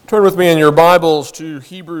Turn with me in your Bibles to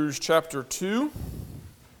Hebrews chapter 2.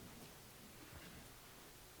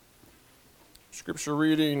 Scripture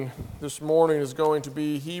reading this morning is going to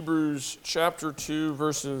be Hebrews chapter 2,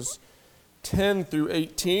 verses 10 through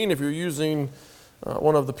 18. If you're using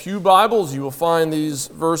one of the Pew Bibles, you will find these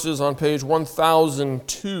verses on page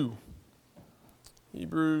 1002.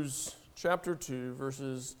 Hebrews chapter 2,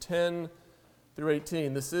 verses 10 through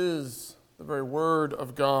 18. This is the very Word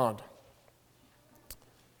of God.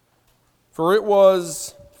 For it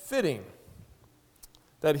was fitting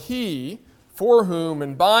that he, for whom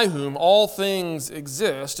and by whom all things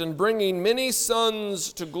exist, in bringing many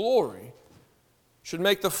sons to glory, should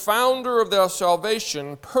make the founder of their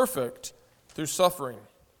salvation perfect through suffering.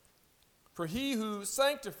 For he who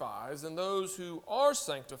sanctifies and those who are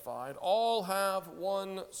sanctified all have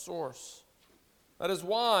one source. That is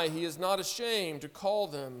why he is not ashamed to call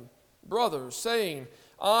them brothers, saying,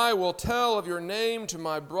 I will tell of your name to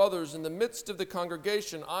my brothers. In the midst of the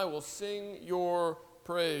congregation, I will sing your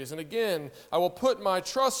praise. And again, I will put my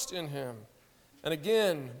trust in him. And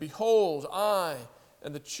again, behold, I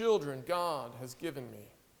and the children God has given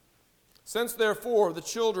me. Since therefore the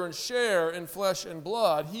children share in flesh and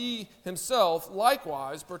blood, he himself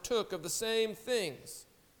likewise partook of the same things,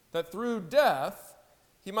 that through death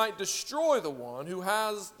he might destroy the one who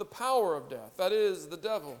has the power of death, that is, the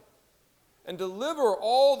devil, and deliver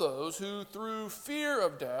all those who through fear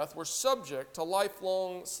of death were subject to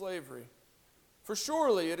lifelong slavery. For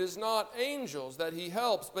surely it is not angels that he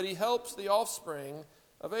helps, but he helps the offspring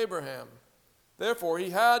of Abraham. Therefore he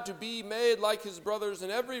had to be made like his brothers in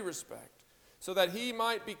every respect, so that he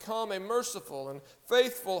might become a merciful and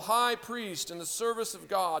faithful high priest in the service of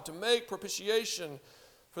God, to make propitiation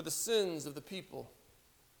for the sins of the people.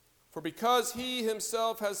 For because he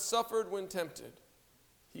himself has suffered when tempted,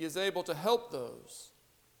 he is able to help those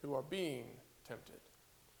who are being tempted.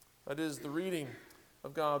 That is the reading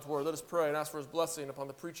of God's word. Let us pray and ask for his blessing upon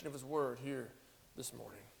the preaching of his word here this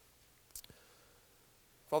morning.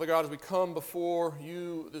 Father God, as we come before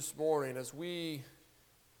you this morning, as we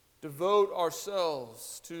devote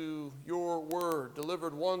ourselves to your word,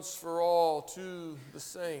 delivered once for all to the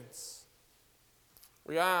saints,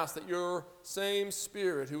 we ask that your same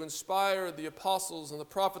Spirit who inspired the apostles and the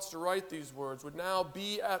prophets to write these words would now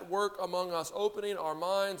be at work among us, opening our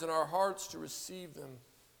minds and our hearts to receive them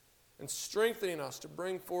and strengthening us to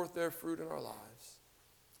bring forth their fruit in our lives.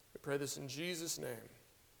 We pray this in Jesus' name.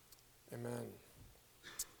 Amen.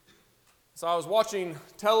 So I was watching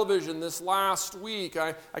television this last week.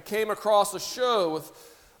 I came across a show with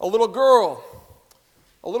a little girl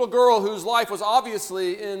whose life was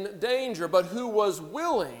obviously in danger, but who was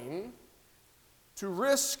willing to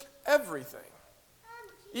risk everything,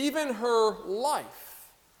 even her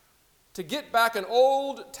life, to get back an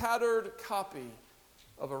old, tattered copy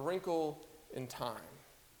of A Wrinkle in Time.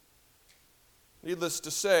 Needless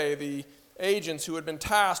to say, the agents who had been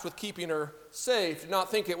tasked with keeping her safe did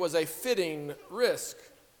not think it was a fitting risk.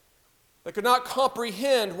 They could not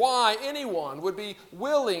comprehend why anyone would be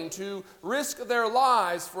willing to risk their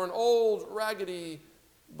lives for an old, raggedy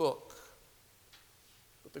book.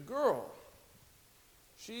 But the girl,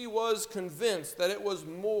 she was convinced that it was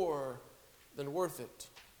more than worth it.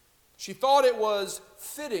 She thought it was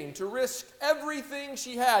fitting to risk everything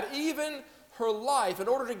she had, even her life, in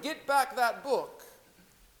order to get back that book,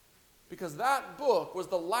 because that book was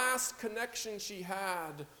the last connection she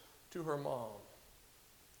had to her mom,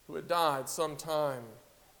 who had died some time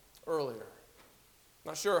earlier.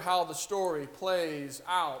 Not sure how the story plays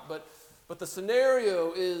out, but the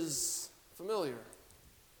scenario is familiar.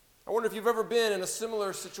 I wonder if you've ever been in a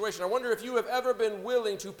similar situation. I wonder if you have ever been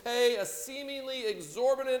willing to pay a seemingly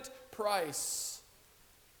exorbitant price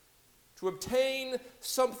to obtain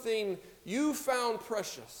something you found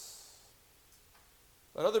precious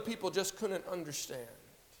that other people just couldn't understand.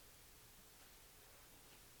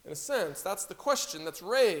 In a sense, that's the question that's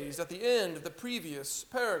raised at the end of the previous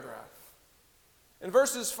paragraph. In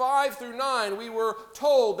verses 5 through 9, we were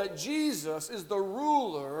told that Jesus is the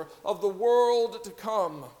ruler of the world to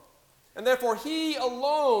come, and therefore he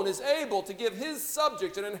alone is able to give his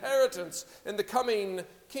subject an inheritance in the coming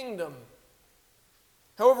kingdom.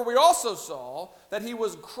 However, we also saw that he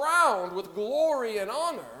was crowned with glory and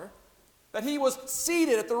honor, that he was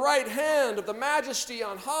seated at the right hand of the Majesty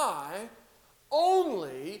on high,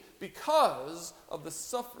 only because of the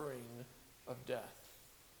suffering of death.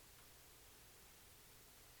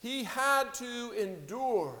 He had to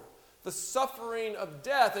endure the suffering of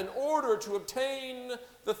death in order to obtain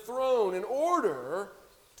the throne, in order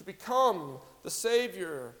to become the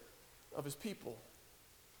Savior of his people.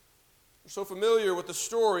 We're so familiar with the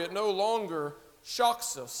story, it no longer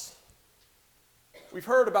shocks us. We've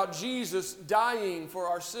heard about Jesus dying for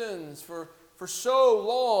our sins for so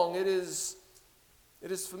long, it is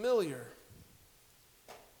familiar.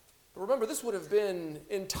 But remember, this would have been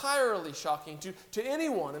entirely shocking to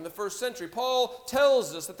anyone in the first century. Paul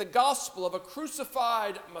tells us that the gospel of a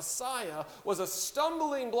crucified Messiah was a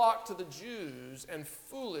stumbling block to the Jews and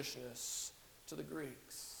foolishness to the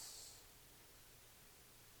Greeks.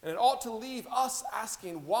 And it ought to leave us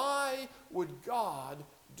asking, why would God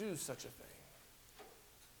do such a thing?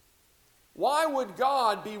 Why would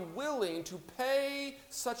God be willing to pay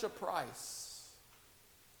such a price?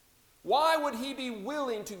 Why would he be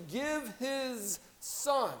willing to give his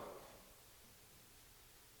son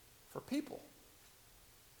for people?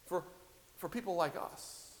 For people like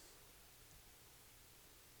us?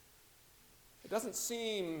 It doesn't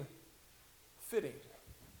seem fitting.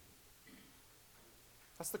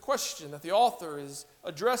 That's the question that the author is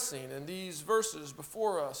addressing in these verses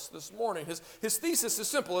before us this morning. His thesis is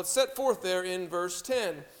simple. It's set forth there in verse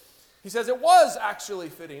 10. He says it was actually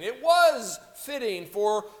fitting. It was fitting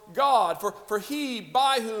for God, for he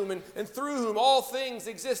by whom and through whom all things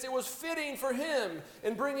exist. It was fitting for him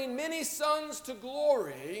in bringing many sons to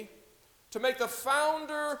glory to make the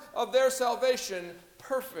founder of their salvation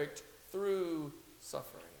perfect through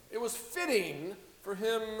suffering. It was fitting for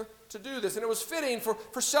him to do this. And it was fitting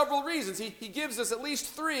for several reasons. He gives us at least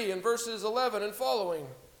three in verses 11 and following.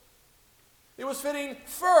 It was fitting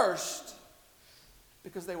first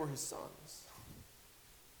because they were his sons.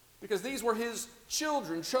 Because these were his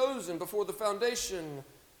children chosen before the foundation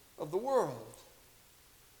of the world.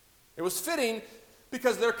 It was fitting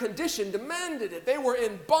because their condition demanded it. They were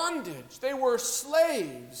in bondage. They were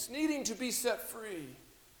slaves needing to be set free.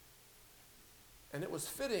 And it was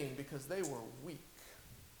fitting because they were weak,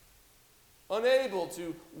 unable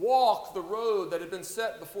to walk the road that had been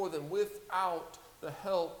set before them without the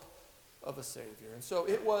help of a Savior. And so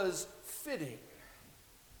it was fitting.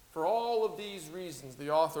 For all of these reasons, the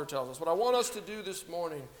author tells us. What I want us to do this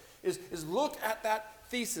morning is look at that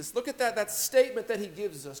thesis, look at that statement that he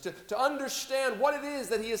gives us, to understand what it is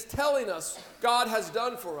that he is telling us God has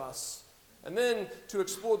done for us, and then to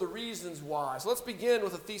explore the reasons why. So let's begin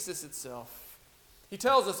with the thesis itself. He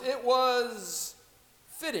tells us it was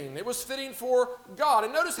fitting. It was fitting for God.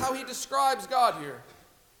 And notice how he describes God here.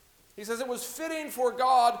 He says it was fitting for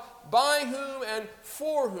God by whom and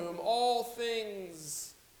for whom all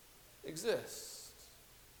things exist.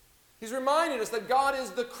 He's reminding us that God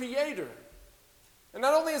is the creator. And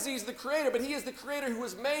not only is he the creator, but he is the creator who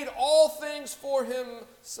has made all things for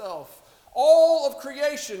himself. All of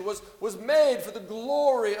creation was made for the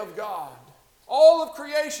glory of God. All of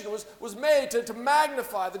creation was made to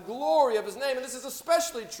magnify the glory of his name. And this is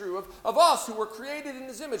especially true of us who were created in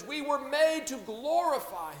his image. We were made to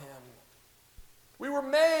glorify him. We were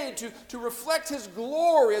made to reflect his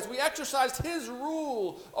glory as we exercised his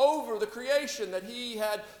rule over the creation that he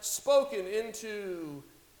had spoken into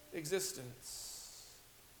existence.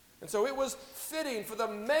 And so it was fitting for the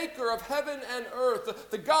maker of heaven and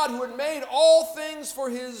earth, the God who had made all things for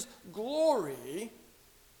his glory,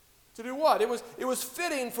 to do what? It was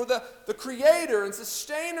fitting for the creator and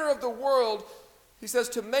sustainer of the world, he says,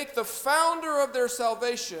 to make the founder of their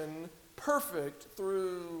salvation perfect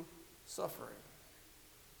through suffering.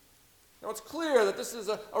 Now it's clear that this is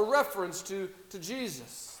a reference to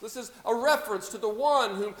Jesus. This is a reference to the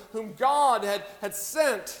one whom God had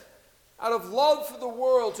sent out of love for the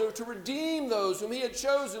world to redeem those whom he had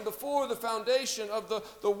chosen before the foundation of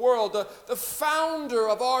the world, the founder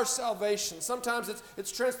of our salvation. Sometimes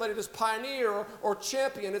it's translated as pioneer or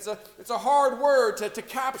champion. It's a hard word to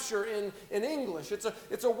capture in English.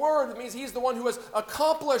 It's a word that means he's the one who has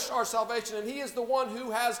accomplished our salvation, and he is the one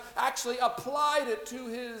who has actually applied it to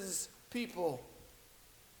his people.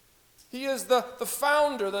 He is the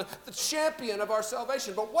founder, the champion of our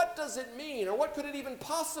salvation. But what does it mean, or what could it even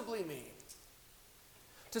possibly mean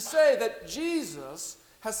to say that Jesus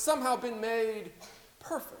has somehow been made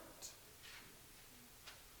perfect?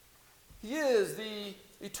 He is the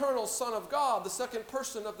eternal Son of God, the second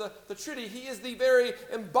person of the Trinity. He is the very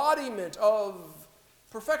embodiment of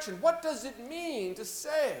perfection. What does it mean to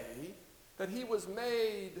say that he was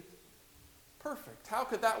made perfect? How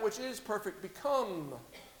could that which is perfect become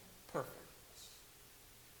perfect?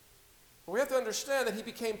 Well, we have to understand that he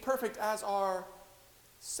became perfect as our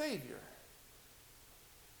Savior.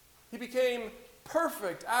 He became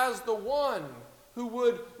perfect as the one who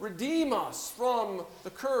would redeem us from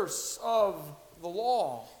the curse of the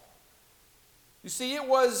law. You see, it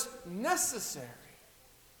was necessary.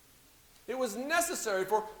 It was necessary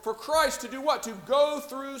for Christ to do what? To go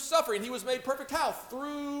through suffering. He was made perfect how?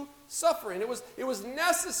 Through suffering. It was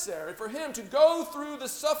necessary for him to go through the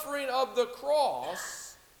suffering of the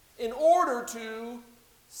cross in order to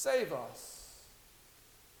save us.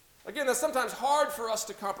 Again, that's sometimes hard for us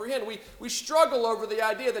to comprehend. We struggle over the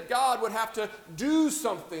idea that God would have to do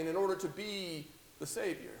something in order to be the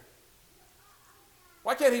Savior.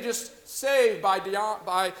 Why can't he just save by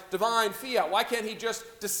divine fiat? Why can't he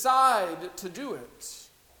just decide to do it?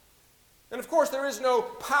 And of course, there is no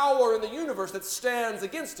power in the universe that stands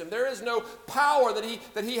against him. There is no power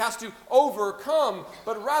that he has to overcome,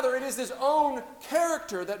 but rather it is his own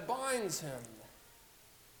character that binds him.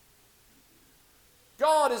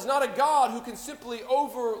 God is not a God who can simply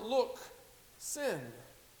overlook sin.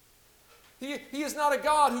 He is not a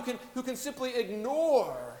God who can simply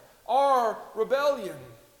ignore our rebellion.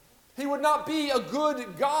 He would not be a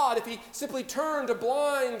good God if he simply turned a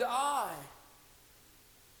blind eye.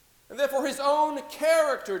 And therefore his own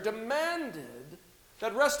character demanded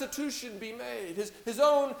that restitution be made. His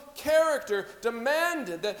own character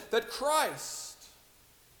demanded that Christ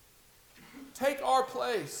take our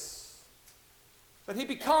place. That he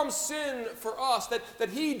becomes sin for us. That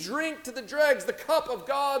he drink to the dregs the cup of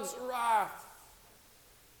God's wrath.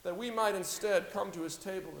 That we might instead come to his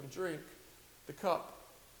table and drink the cup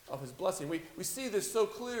of his blessing. We see this so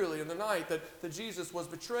clearly in the night that Jesus was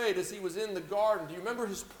betrayed as he was in the garden. Do you remember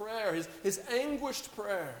his prayer, his anguished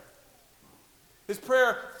prayer? His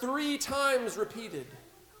prayer 3 times repeated.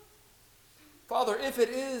 Father, if it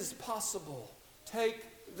is possible,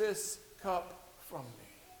 take this cup from me.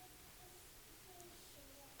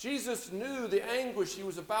 Jesus knew the anguish he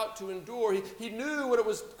was about to endure. He knew what it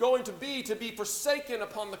was going to be forsaken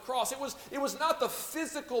upon the cross. It was not the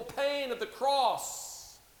physical pain of the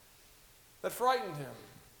cross that frightened him.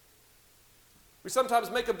 We sometimes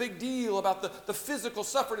make a big deal about the physical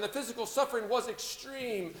suffering. The physical suffering was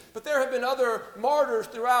extreme, but there have been other martyrs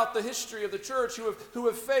throughout the history of the church who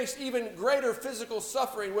have faced even greater physical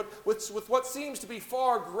suffering with what seems to be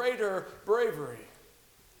far greater bravery.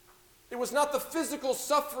 It was not the physical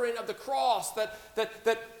suffering of the cross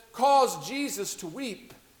that caused Jesus to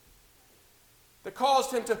weep, that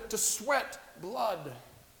caused him to sweat blood.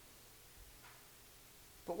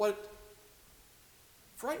 But what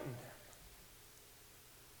frightened him,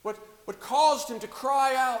 what caused him to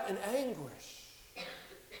cry out in anguish,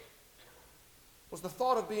 was the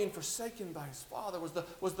thought of being forsaken by his Father,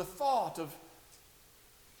 was the thought of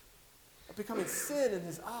becoming sin in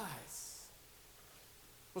his eyes.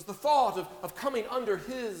 Was the thought of coming under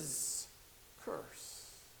his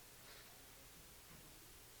curse.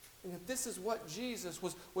 And yet this is what Jesus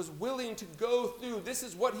was willing to go through. This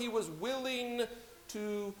is what he was willing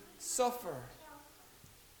to suffer.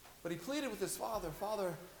 But he pleaded with his Father,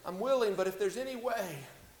 Father, I'm willing, but if there's any way,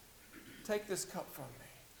 take this cup from me.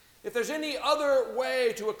 If there's any other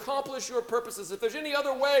way to accomplish your purposes, if there's any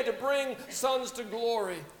other way to bring sons to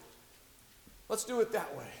glory, let's do it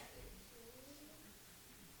that way.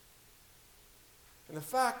 And the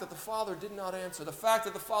fact that the Father did not answer, the fact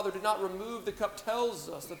that the Father did not remove the cup tells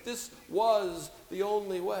us that this was the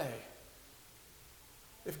only way.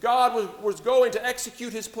 If God was going to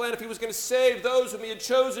execute his plan, if he was going to save those whom he had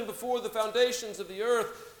chosen before the foundations of the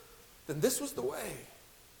earth, then this was the way.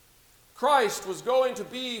 Christ was going to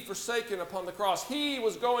be forsaken upon the cross. He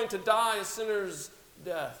was going to die a sinner's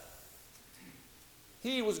death.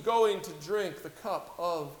 He was going to drink the cup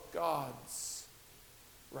of God's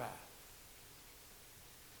wrath.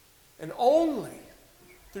 And only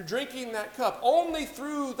through drinking that cup, only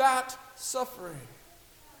through that suffering,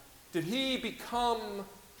 did he become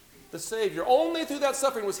the Savior. Only through that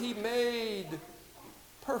suffering was he made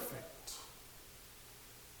perfect.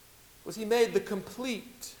 Was he made the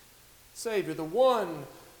complete Savior, the one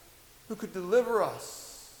who could deliver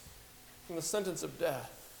us from the sentence of death.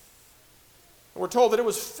 And we're told that it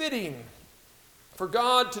was fitting for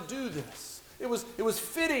God to do this. It was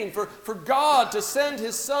fitting for God to send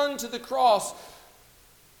his Son to the cross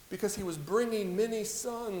because he was bringing many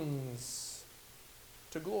sons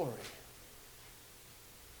to glory.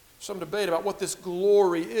 Some debate about what this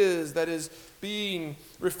glory is that is being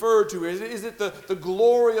referred to. Is it the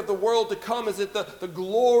glory of the world to come? Is it the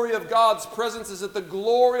glory of God's presence? Is it the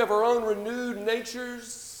glory of our own renewed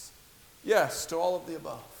natures? Yes, to all of the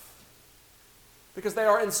above. Because they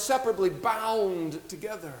are inseparably bound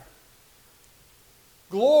together.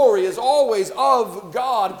 Glory is always of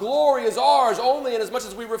God. Glory is ours only in as much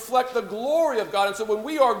as we reflect the glory of God. And so when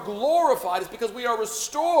we are glorified, it's because we are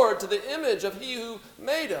restored to the image of he who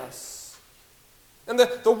made us. And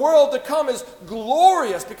the world to come is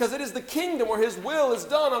glorious because it is the kingdom where his will is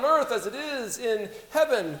done on earth as it is in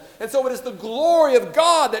heaven. And so it is the glory of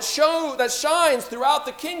God that shines throughout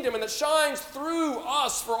the kingdom and that shines through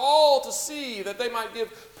us for all to see, that they might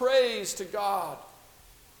give praise to God.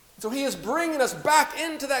 So he is bringing us back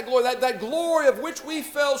into that glory, that glory of which we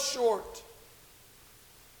fell short.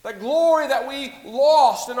 That glory that we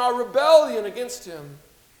lost in our rebellion against him.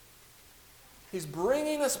 He's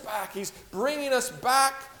bringing us back. He's bringing us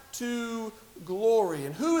back to glory.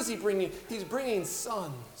 And who is he bringing? He's bringing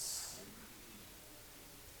sons.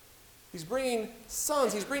 He's bringing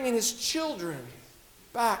sons. He's bringing his children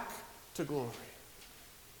back to glory.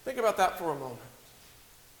 Think about that for a moment.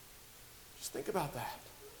 Just think about that.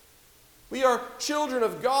 We are children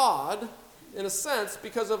of God, in a sense,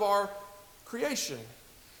 because of our creation.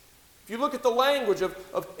 If you look at the language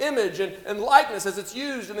of image and likeness as it's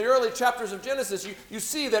used in the early chapters of Genesis, you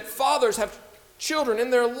see that fathers have children in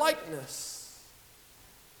their likeness.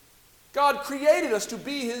 God created us to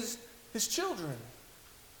be his children.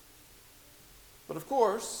 But of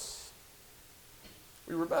course,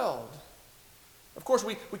 we rebelled. Of course,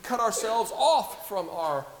 we cut ourselves off from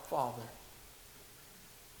our Father.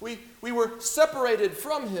 We were separated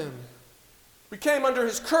from him. We came under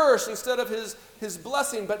his curse instead of his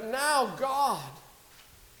blessing. But now God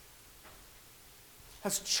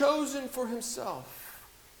has chosen for himself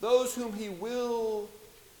those whom he will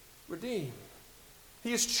redeem.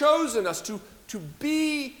 He has chosen us to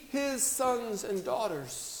be his sons and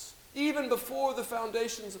daughters, even before the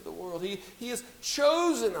foundations of the world. He has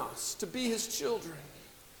chosen us to be his children.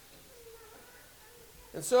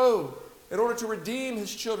 And so, in order to redeem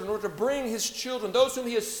his children, in order to bring his children, those whom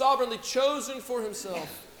he has sovereignly chosen for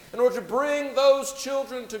himself, in order to bring those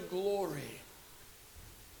children to glory,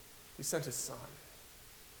 he sent his Son,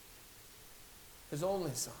 his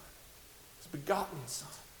only Son, his begotten Son,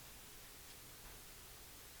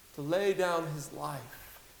 to lay down his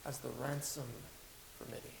life as the ransom for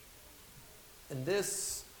many. And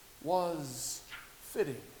this was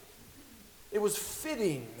fitting. It was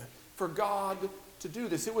fitting for God to do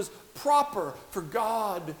this. It was proper for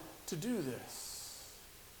God to do this.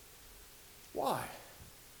 Why?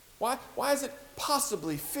 Why is it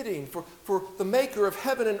possibly fitting for the maker of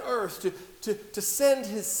heaven and earth to send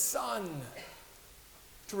his Son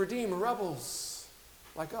to redeem rebels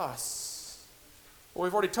like us? Well,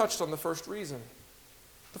 we've already touched on the first reason.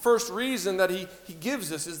 The first reason that he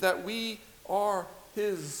gives us is that we are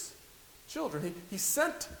his children. He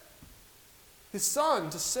sent his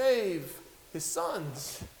Son to save his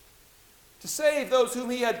sons, to save those whom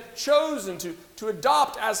he had chosen to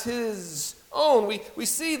adopt as his own. We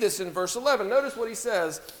see this in verse 11. Notice what he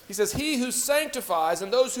says. He says, he who sanctifies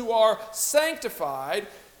and those who are sanctified.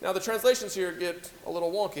 Now the translations here get a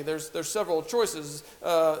little wonky. There's several choices.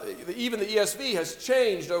 Even the ESV has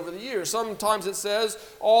changed over the years. Sometimes it says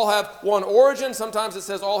all have one origin. Sometimes it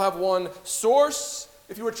says all have one source.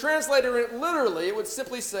 If you were translating it literally, it would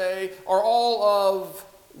simply say are all of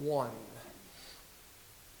one.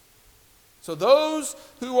 So those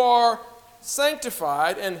who are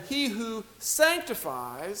sanctified and he who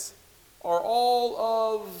sanctifies are all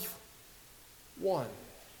of one.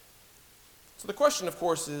 So the question, of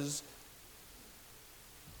course, is,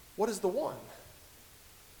 what is the one?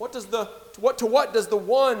 To what does the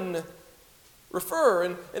one refer?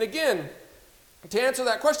 And again, to answer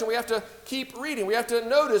that question, we have to keep reading. We have to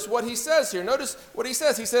notice what he says here. Notice what he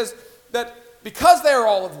says. He says that because they are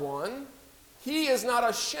all of one, he is not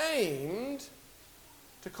ashamed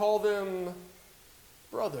to call them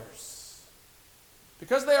brothers.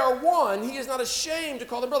 Because they are one, he is not ashamed to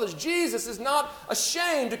call them brothers. Jesus is not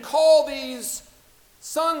ashamed to call these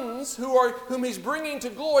sons whom he's bringing to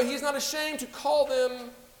glory, he's not ashamed to call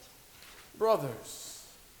them brothers.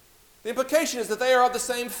 The implication is that they are of the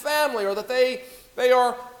same family or that they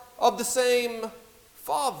are of the same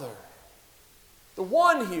father. The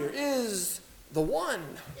one here is the one.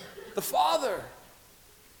 The Father.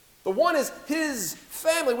 The one is his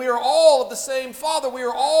family. We are all of the same Father. We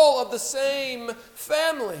are all of the same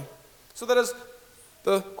family. So that as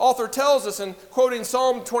the author tells us in quoting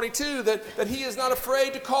Psalm 22, that he is not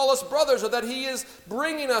afraid to call us brothers, or that he is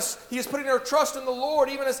putting our trust in the Lord,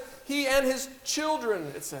 even as he and his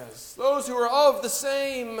children, it says. Those who are of the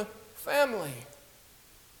same family.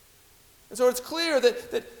 And so it's clear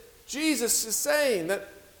that Jesus is saying that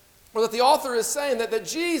the author is saying that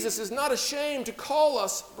Jesus is not ashamed to call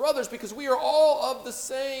us brothers because we are all of the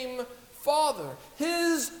same Father.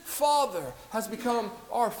 His Father has become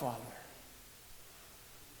our Father.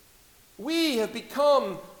 We have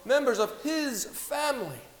become members of his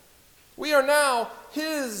family. We are now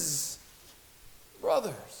his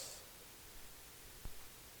brothers.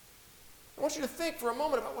 I want you to think for a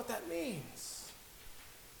moment about what that means.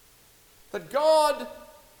 That God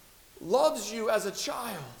loves you as a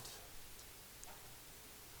child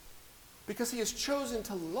because he has chosen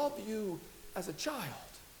to love you as a child.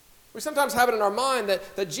 We sometimes have it in our mind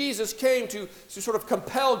that Jesus came to sort of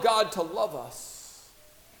compel God to love us.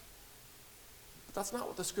 But that's not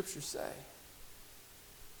what the Scriptures say.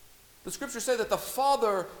 The Scriptures say that the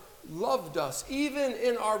Father loved us even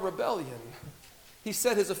in our rebellion. He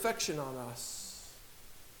set his affection on us.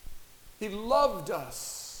 He loved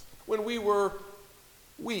us when we were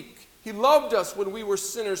weak. He loved us when we were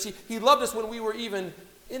sinners. He loved us when we were even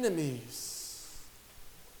enemies.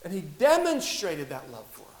 And he demonstrated that love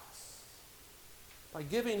for us by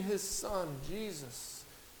giving his Son, Jesus,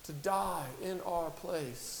 to die in our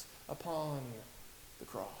place upon the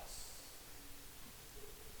cross.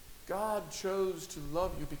 God chose to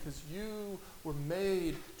love you because you were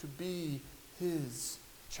made to be his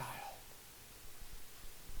child.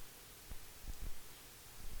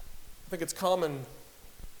 I think it's common,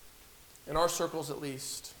 in our circles at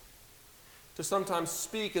least, to sometimes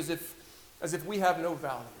speak as if we have no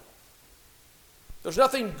value. There's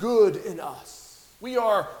nothing good in us. We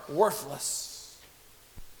are worthless.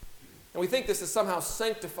 And we think this is somehow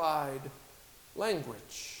sanctified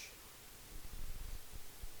language.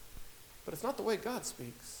 But it's not the way God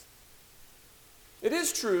speaks. It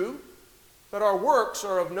is true that our works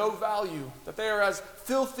are of no value, that they are as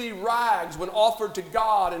filthy rags when offered to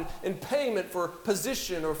God in payment for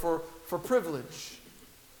position or for privilege.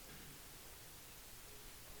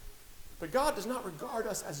 But God does not regard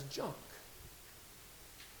us as junk.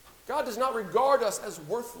 God does not regard us as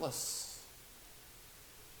worthless.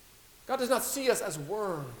 God does not see us as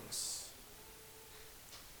worms.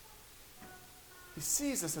 He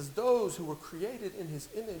sees us as those who were created in his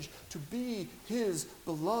image to be his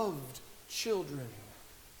beloved children.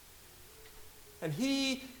 And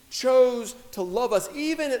he chose to love us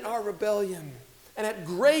even in our rebellion. And at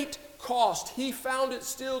great cost, he found it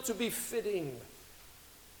still to be fitting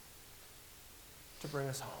to bring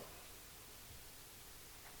us home.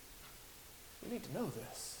 We need to know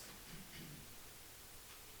this.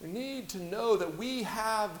 We need to know that we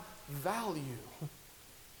have value.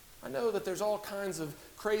 I know that there's all kinds of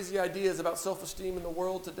crazy ideas about self-esteem in the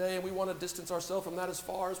world today, and we want to distance ourselves from that as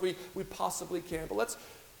far as we possibly can.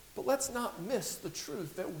 But let's not miss the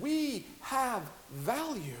truth that we have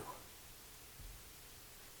value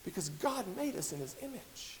because God made us in his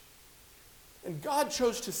image. And God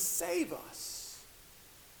chose to save us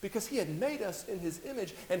because he had made us in his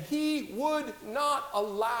image, and he would not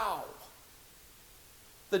allow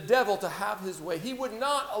the devil to have his way. He would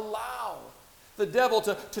not allow the devil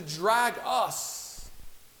to drag us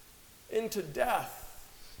into death.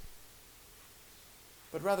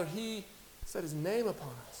 But rather, he set his name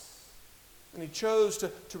upon us. And he chose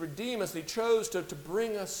to redeem us. And he chose to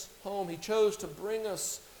bring us home. He chose to bring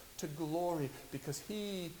us to glory because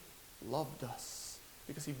he loved us.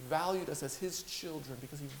 Because he valued us as his children.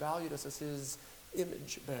 Because he valued us as his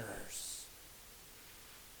image bearers.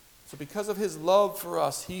 So because of his love for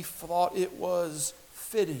us, he thought it was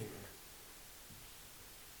fitting.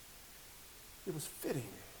 It was fitting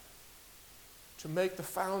to make the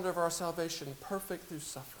founder of our salvation perfect through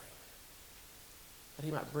suffering, that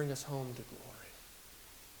he might bring us home to glory.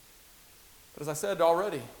 But as I said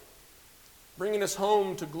already, bringing us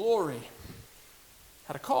home to glory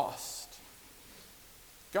had a cost.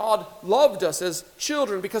 God loved us as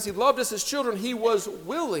children. Because he loved us as children, he was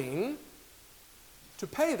willing to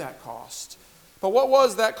pay that cost. But what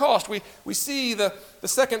was that cost? We see the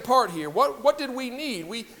second part here. What did we need?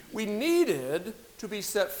 We needed to be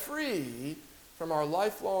set free from our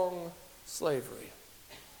lifelong slavery.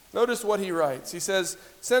 Notice what he writes. He says,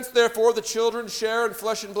 "Since therefore the children share in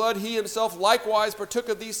flesh and blood, he himself likewise partook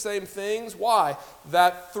of these same things." Why?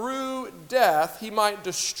 "That through death he might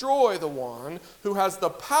destroy the one who has the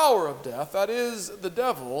power of death, that is, the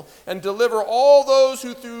devil, and deliver all those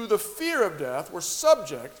who through the fear of death were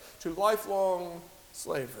subject to lifelong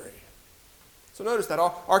slavery." So notice that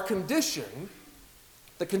our condition,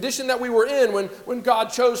 the condition that we were in when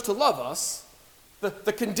God chose to love us,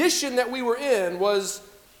 the condition that we were in was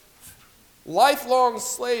lifelong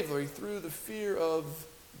slavery through the fear of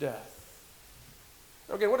death.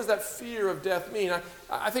 Again, what does that fear of death mean?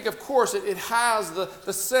 I think, of course, it has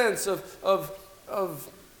the sense of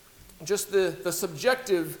just the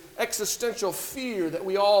subjective existential fear that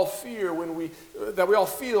we all feel when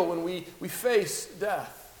we face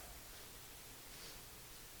death.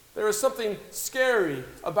 There is something scary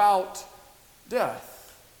about death.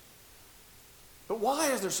 But But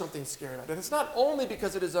why is there something scary about death? It's not only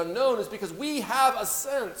because it is unknown, it's because we have a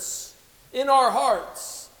sense in our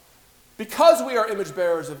hearts, because we are image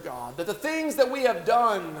bearers of God, that the things that we have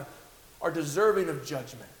done are deserving of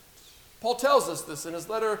judgment. Paul tells us this in his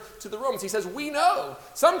letter to the Romans. He says, we know.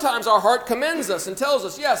 Sometimes our heart commends us and tells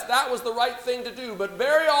us, yes, that was the right thing to do. But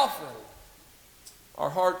very often,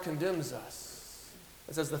 our heart condemns us.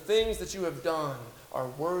 It says, the things that you have done are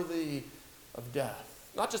worthy of death.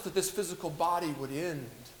 Not just that this physical body would end,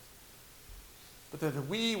 but that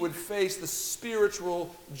we would face the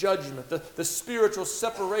spiritual judgment, the spiritual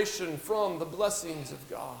separation from the blessings of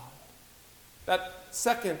God. That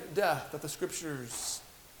second death that the Scriptures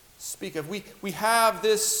speak of. We have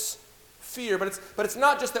this fear, but it's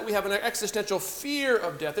not just that we have an existential fear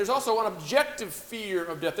of death. There's also an objective fear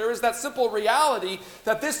of death. There is that simple reality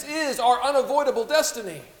that this is our unavoidable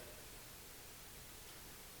destiny.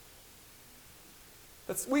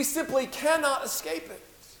 We simply cannot escape it.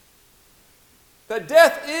 That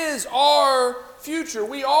death is our future.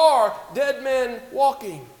 We are dead men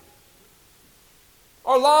walking.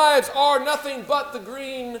 Our lives are nothing but the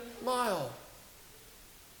green mile.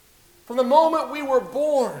 From the moment we were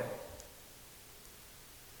born,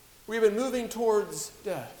 we've been moving towards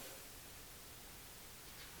death.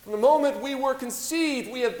 From the moment we were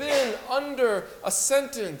conceived, we have been under a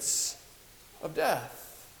sentence of death.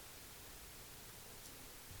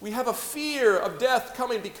 We have a fear of death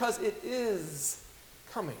coming because it is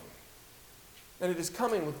coming. And it is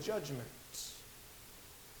coming with judgment.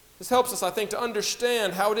 This helps us, I think, to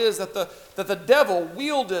understand how it is that the devil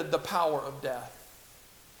wielded the power of death.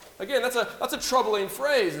 Again, that's a troubling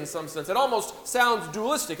phrase in some sense. It almost sounds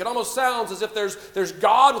dualistic. It almost sounds as if there's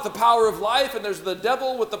God with the power of life and there's the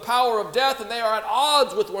devil with the power of death, and they are at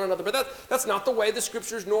odds with one another. But that's not the way the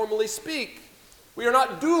Scriptures normally speak. We are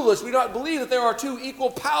not dualists. We do not believe that there are two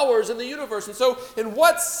equal powers in the universe. And so, in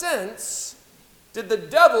what sense did the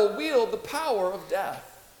devil wield the power of death?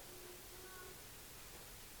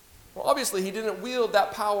 Well, obviously, he didn't wield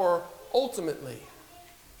that power ultimately.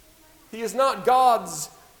 He is not God's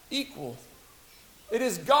equal. It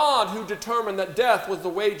is God who determined that death was the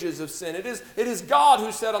wages of sin. It is God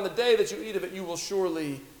who said, on the day that you eat of it, you will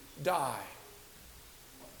surely die.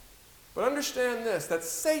 But understand this, that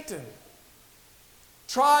Satan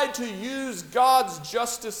tried to use God's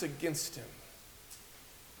justice against him.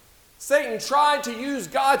 Satan tried to use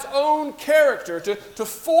God's own character to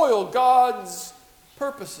foil God's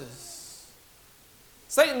purposes.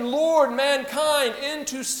 Satan lured mankind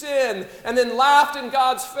into sin and then laughed in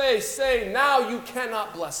God's face, saying, now you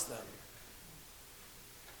cannot bless them.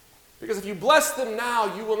 Because if you bless them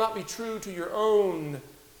now, you will not be true to your own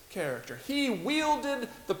character. He wielded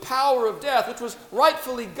the power of death, which was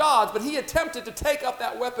rightfully God's, but he attempted to take up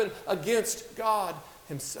that weapon against God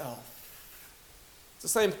himself. It's the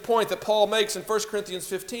same point that Paul makes in 1 Corinthians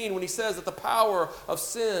 15 when he says that the power of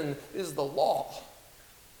sin is the law.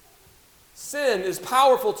 Sin is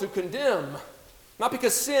powerful to condemn, not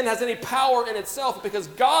because sin has any power in itself, but because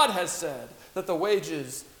God has said that the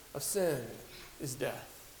wages of sin is death.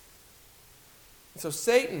 And so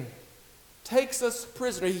Satan takes us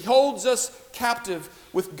prisoner. He holds us captive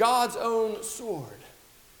with God's own sword,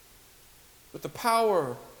 with the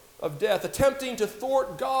power of death, attempting to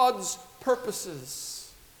thwart God's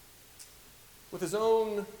purposes with his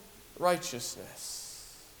own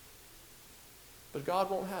righteousness. But God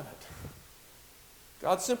won't have it.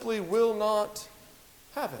 God simply will not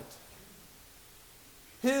have it.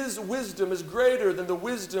 His wisdom is greater than the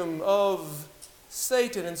wisdom of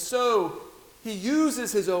Satan, and so he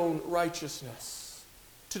uses his own righteousness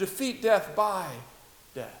to defeat death by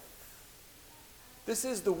death. This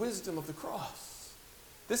is the wisdom of the cross.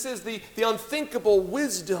 This is the unthinkable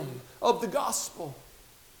wisdom of the gospel.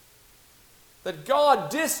 That God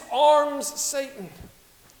disarms Satan.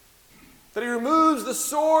 That he removes the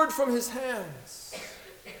sword from his hands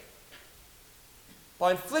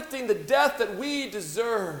by inflicting the death that we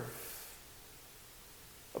deserve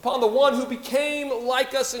upon the one who became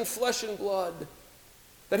like us in flesh and blood,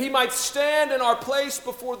 that he might stand in our place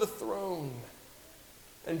before the throne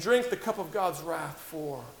and drink the cup of God's wrath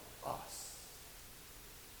for us.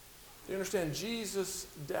 Do you understand? Jesus'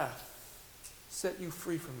 death set you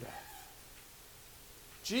free from death.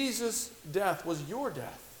 Jesus' death was your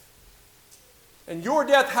death. And your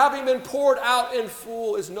death, having been poured out in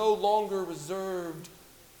full, is no longer reserved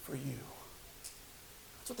for you.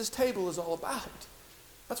 That's what this table is all about.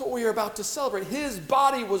 That's what we are about to celebrate. His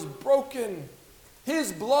body was broken.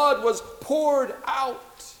 His blood was poured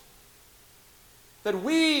out. That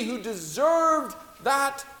we who deserved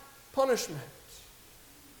that punishment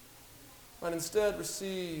might instead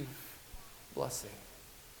receive blessing.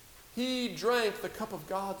 He drank the cup of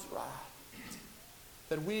God's wrath,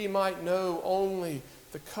 that we might know only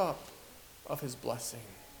the cup of his blessing.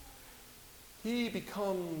 He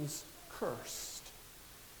becomes cursed,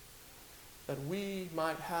 that we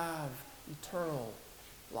might have eternal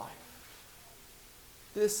life.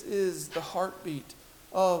 This is the heartbeat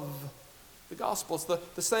of the gospel. It's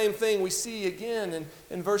the same thing we see again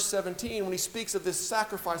in verse 17 when he speaks of this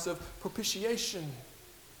sacrifice of propitiation.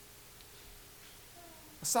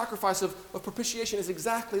 A sacrifice of propitiation is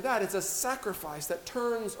exactly that. It's a sacrifice that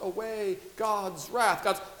turns away God's wrath,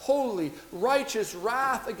 God's holy, righteous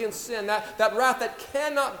wrath against sin, that wrath that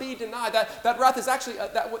cannot be denied, that wrath is actually,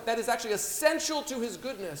 that is actually essential to his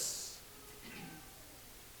goodness.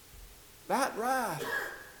 That wrath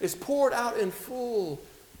is poured out in full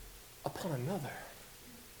upon another,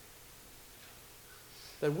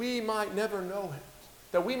 that we might never know it,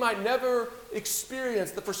 that we might never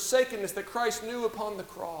experience the forsakenness that Christ knew upon the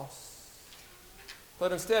cross,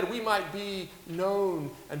 but instead we might be known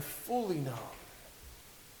and fully known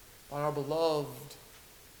by our beloved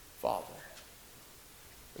Father.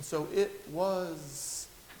 And so it was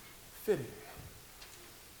fitting.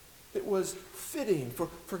 It was fitting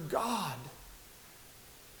for God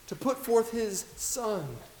to put forth his Son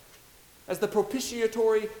as the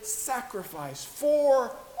propitiatory sacrifice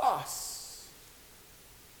for us,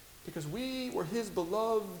 because we were his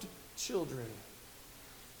beloved children.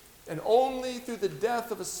 And only through the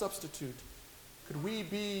death of a substitute could we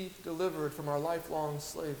be delivered from our lifelong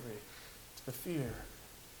slavery to the fear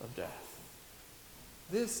of death.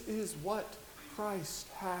 This is what Christ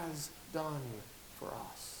has done for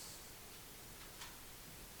us.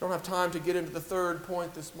 Don't have time to get into the third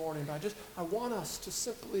point this morning, but I want us to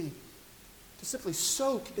simply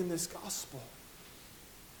soak in this gospel.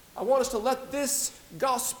 I want us to let this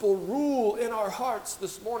gospel rule in our hearts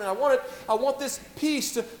this morning. I want this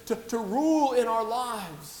peace to rule in our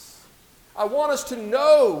lives. I want us to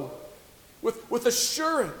know with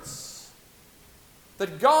assurance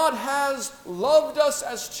that God has loved us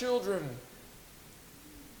as children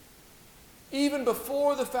even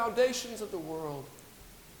before the foundations of the world.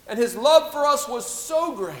 And his love for us was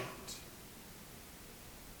so great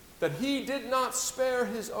that he did not spare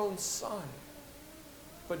his own Son,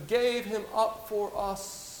 but gave him up for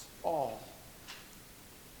us all.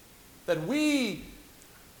 That we,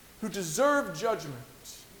 who deserve judgment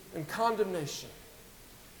and condemnation,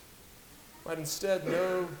 might instead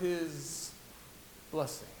know his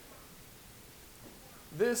blessing.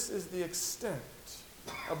 This is the extent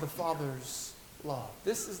of the Father's love.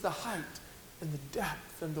 This is the height and the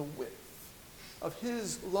depth and the width of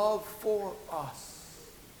his love for us.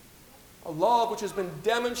 A love which has been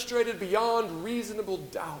demonstrated beyond reasonable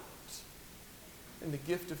doubt in the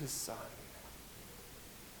gift of his Son.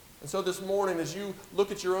 And so this morning, as you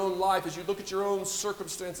look at your own life, as you look at your own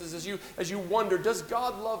circumstances, as you wonder, does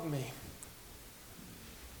God love me?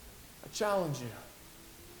 I challenge you.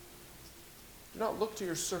 Do not look to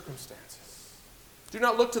your circumstances. Do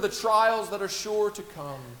not look to the trials that are sure to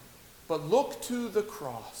come, but look to the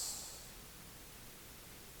cross.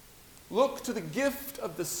 Look to the gift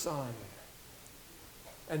of the Son.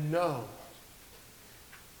 And know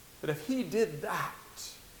that if he did that,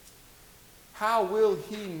 how will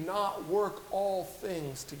he not work all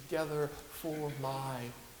things together for my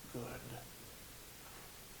good?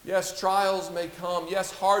 Yes, trials may come.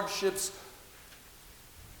 Yes, hardships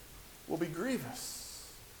will be grievous.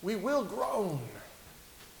 We will groan.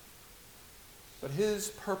 But his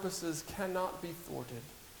purposes cannot be thwarted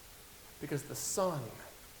because the Son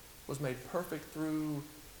was made perfect through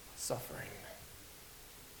suffering.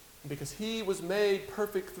 Because he was made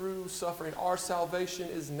perfect through suffering, our salvation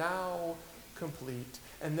is now complete.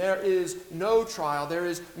 And there is no trial, there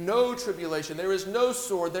is no tribulation, there is no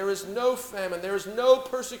sword, there is no famine, there is no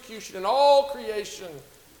persecution in all creation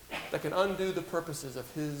that can undo the purposes of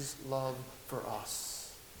his love for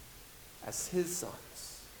us. As his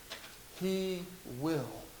sons, he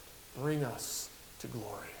will bring us to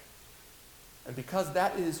glory. And because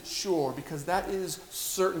that is sure, because that is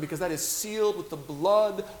certain, because that is sealed with the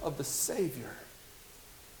blood of the Savior,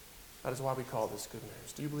 that is why we call this good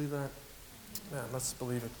news. Do you believe that? Man, let's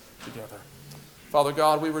believe it together. Father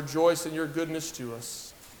God, we rejoice in your goodness to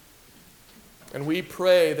us. And we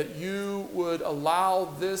pray that you would allow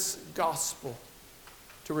this gospel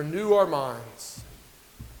to renew our minds,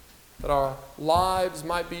 that our lives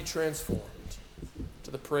might be transformed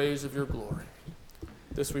to the praise of your glory.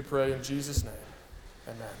 This we pray in Jesus' name.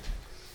 Amen.